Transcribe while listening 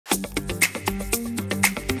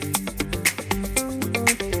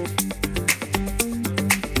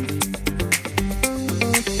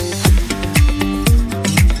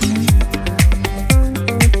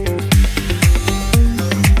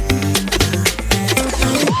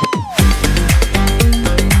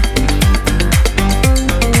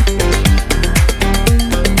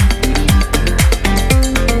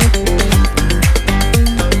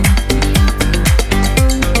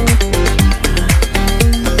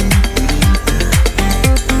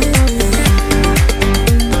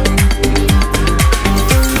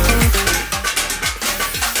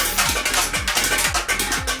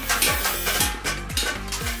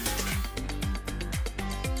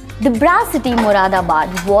The brass city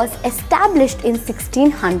Moradabad was established in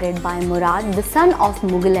 1600 by Murad, the son of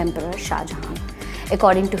Mughal Emperor Shah Jahan.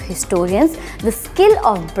 According to historians, the skill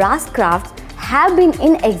of brass crafts have been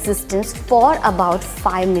in existence for about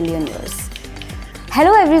 5 million years.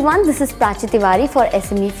 Hello everyone, this is Prachi Tiwari for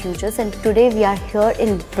SME Futures, and today we are here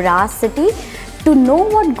in Brass City to know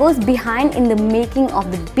what goes behind in the making of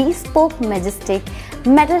the bespoke, majestic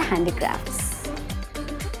metal handicrafts.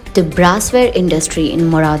 The brassware industry in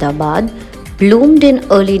Moradabad bloomed in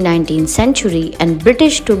early 19th century, and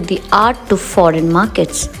British took the art to foreign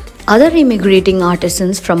markets. Other immigrating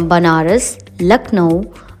artisans from Banaras,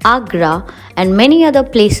 Lucknow, Agra and many other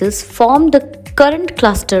places formed the current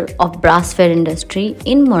cluster of brassware industry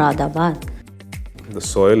in Moradabad. The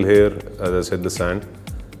soil here, as I said, the sand,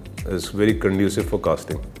 is very conducive for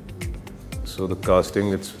casting. So the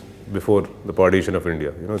casting, it's before the partition of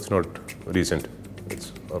India. It's not recent.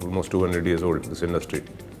 It's almost 200 years old, this industry.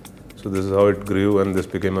 So this is how it grew, and this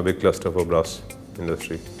became a big cluster for brass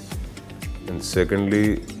industry. And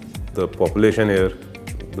secondly, the population here,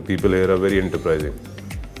 the people here are very enterprising.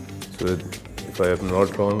 So if I am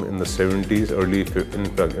not wrong, in the 70s, early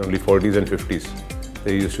 40s and 50s,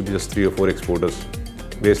 there used to be just 3 or 4 exporters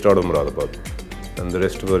based out of Moradabad, and the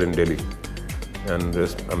rest were in Delhi. And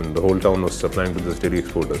the whole town was supplying to these Delhi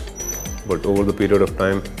exporters. But over the period of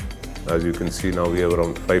time, as you can see now, we have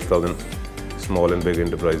around 5,000 small and big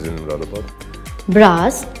enterprises in Moradabad.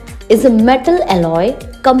 Brass is a metal alloy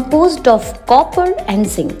composed of copper and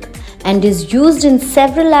zinc, and is used in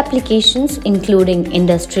several applications including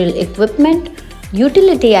industrial equipment,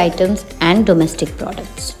 utility items and domestic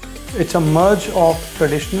products. It's a merge of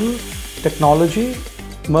traditional technology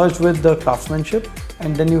merged with the craftsmanship,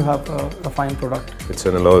 and then you have a fine product. It's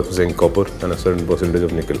an alloy of zinc, copper and a certain percentage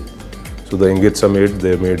of nickel. So the ingots are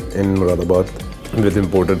they're made in Moradabad with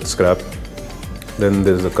imported scrap. Then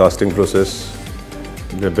there's the casting process,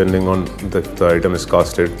 depending on the item is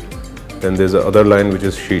casted. Then there's the other line, which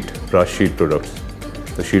is brass sheet products.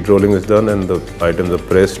 The sheet rolling is done and the items are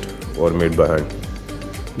pressed or made by hand.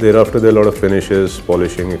 Thereafter, there are a lot of finishes,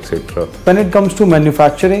 polishing, etc. When it comes to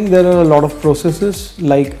manufacturing, there are a lot of processes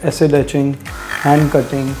like acid etching, hand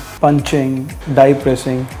cutting, punching, die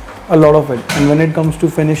pressing, a lot of it. And when it comes to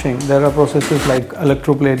finishing, there are processes like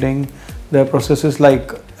electroplating, there are processes like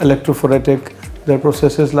electrophoretic, there are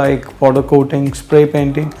processes like powder coating, spray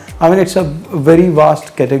painting. It's a very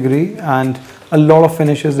vast category and a lot of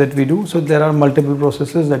finishes that we do. So there are multiple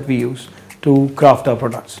processes that we use to craft our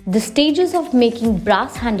products. The stages of making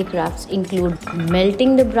brass handicrafts include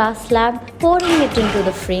melting the brass slab, pouring it into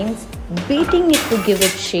the frames, beating it to give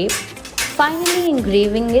it shape, finally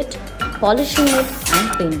engraving it, polishing it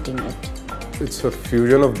and painting it. It's a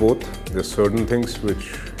fusion of both. There are certain things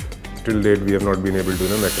which till date we have not been able to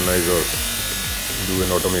mechanize or do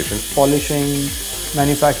in automation. Polishing,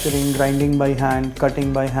 manufacturing, grinding by hand,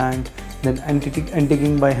 cutting by hand, then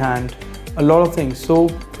antiquing by hand, a lot of things. So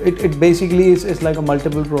it basically is like a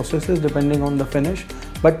multiple processes depending on the finish.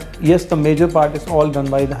 But yes, the major part is all done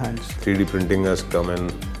by the hands. 3D printing has come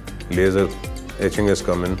in, laser etching has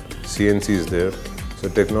come in, CNC is there. So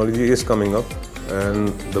technology is coming up, and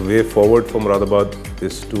the way forward for Moradabad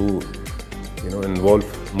is to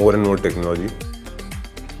involve more and more technology.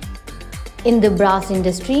 In the brass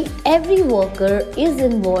industry, every worker is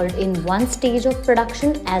involved in one stage of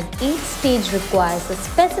production, as each stage requires a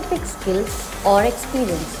specific skill or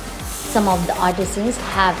experience. Some of the artisans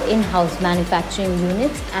have in-house manufacturing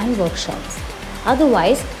units and workshops.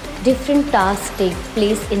 Otherwise, different tasks take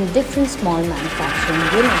place in different small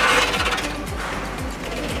manufacturing units.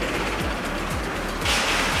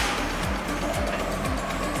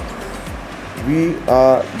 We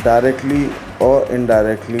are directly or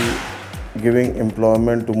indirectly giving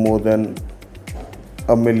employment to more than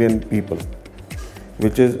 1 million people,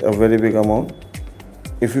 which is a very big amount.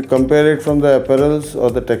 If you compare it from the apparels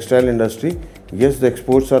or the textile industry, yes, the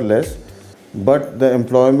exports are less, but the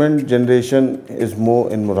employment generation is more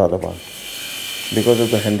in Moradabad because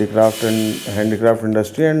of the handicraft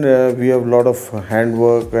industry, and we have a lot of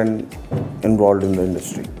handwork and involved in the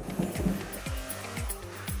industry.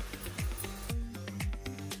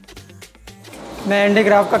 मैं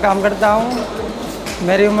handicraft का काम करता हूँ।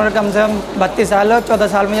 मेरी उम्र कम से कम 32 साल है, 14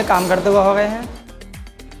 साल मुझे काम करते हुए हो गए हैं।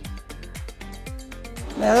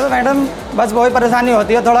 तो मैडम बस वही परेशानी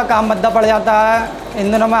होती है, थोड़ा काम मद्दा पड़ जाता है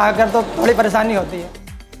इन दिनों में आकर, तो थोड़ी परेशानी होती है।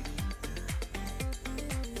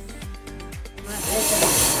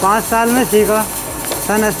 5 साल में सीखा,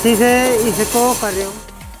 सन 80 से इसको कर रही हूँ।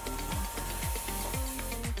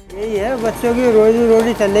 यही है, बच्चों की रोजी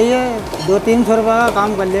रोटी चल रही है, 200-300 रुपये का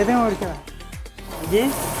काम कर लेते हैं और क्या। जी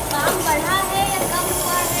काम बढ़ा है या कम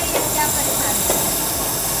हुआ है?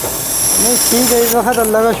 नहीं ठीक है, इस वक्त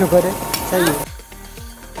अल्लाह का शुक्र है, सही है।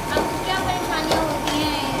 आपको क्या परेशानियाँ होती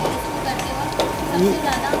हैं इसको करते वक्त सबसे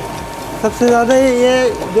ज़्यादा? सबसे ज़्यादा ये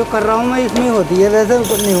जो कर रहा हूँ मैं इसमें होती है, वैसे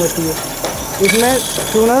नहीं होती है। इसमें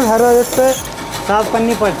चूना हर वक्त पे साफ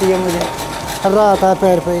करनी पड़ती है मुझे, हर रहा आता है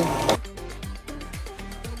पैर पे।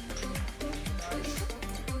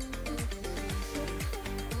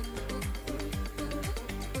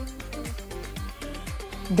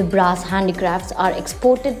 The brass handicrafts are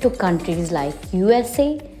exported to countries like USA,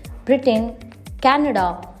 Britain, Canada,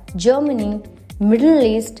 Germany, Middle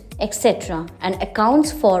East, etc. and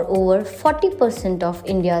accounts for over 40% of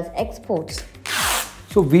India's exports.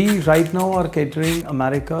 So we right now are catering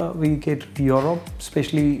America, we cater Europe,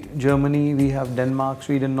 especially Germany, we have Denmark,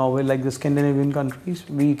 Sweden, Norway, like the Scandinavian countries.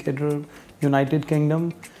 We cater United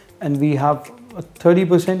Kingdom, and we have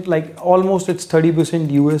 30%, like almost it's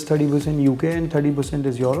 30% US, 30% UK and 30%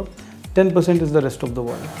 is Europe, 10% is the rest of the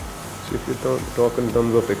world. So if you talk in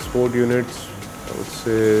terms of export units, I would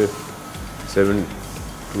say 7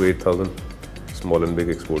 to 8,000 small and big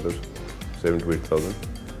exporters, 7 to 8,000.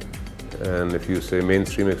 And if you say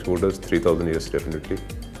mainstream exporters, 3,000, yes, definitely,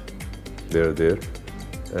 they are there.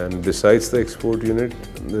 And besides the export unit,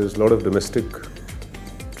 there's a lot of domestic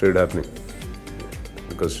trade happening.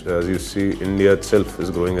 Because as you see, India itself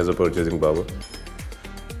is growing as a purchasing power.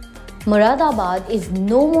 Moradabad is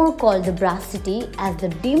no more called the brass city as the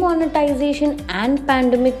demonetization and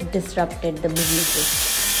pandemic disrupted the businesses.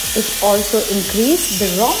 It also increased the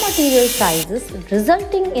raw material prices,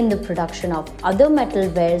 resulting in the production of other metal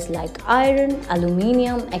wares like iron,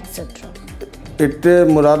 aluminium, etc.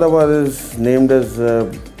 Moradabad is named as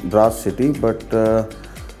brass city, but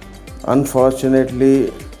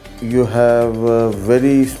unfortunately you have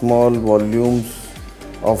very small volumes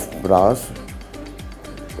of brass.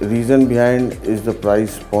 Reason behind is the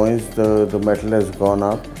price points. The metal has gone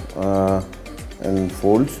up in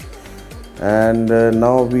folds, and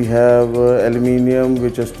now we have aluminium,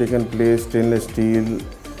 which has taken place, stainless steel,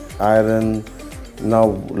 iron. Now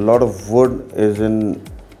a lot of wood is in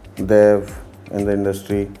the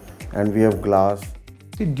industry, and we have glass.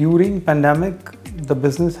 During pandemic, the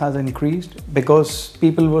business has increased because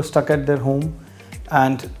people were stuck at their home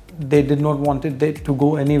and they did not want to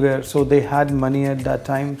go anywhere, so they had money at that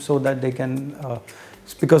time so that they can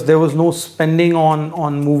because there was no spending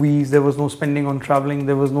on movies, there was no spending on traveling,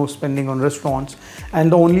 there was no spending on restaurants,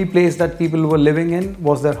 and the only place that people were living in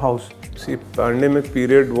was their house. See, pandemic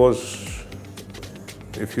period was,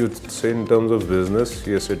 if you say in terms of business,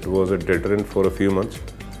 yes, it was a deterrent for a few months,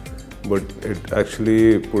 but it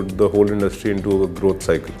actually put the whole industry into a growth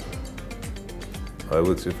cycle.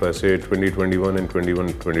 If I say 2021 and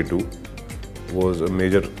 21-22 was a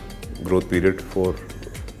major growth period for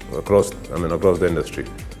across the industry.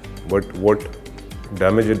 But what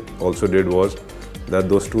damage it also did was that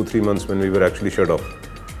those 2-3 months when we were actually shut off,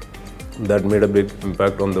 that made a big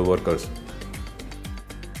impact on the workers.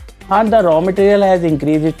 And the raw material has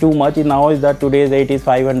increased too much. Now is that today's rate is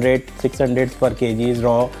 500, 600 per kg is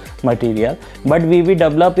raw material. But we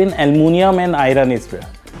develop in aluminium and iron as well.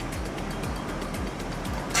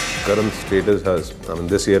 Current status has,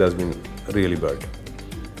 this year has been really bad.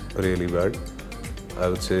 Really bad. I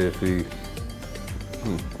would say if we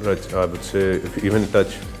even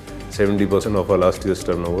touch 70% of our last year's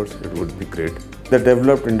turnovers, it would be great. The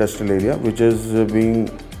developed industrial area, which is being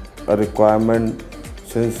a requirement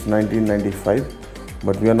since 1995,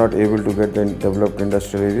 but we are not able to get the developed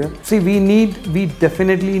industrial area. See, we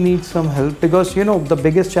definitely need some help because the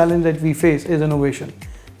biggest challenge that we face is innovation.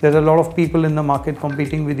 There are a lot of people in the market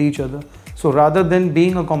competing with each other. So rather than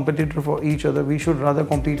being a competitor for each other, we should rather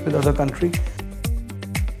compete with other countries.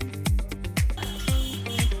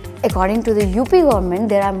 According to the UP government,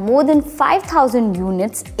 there are more than 5,000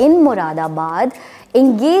 units in Moradabad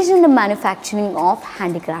engaged in the manufacturing of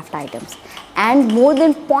handicraft items, and more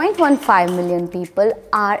than 0.15 million people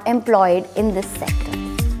are employed in this sector.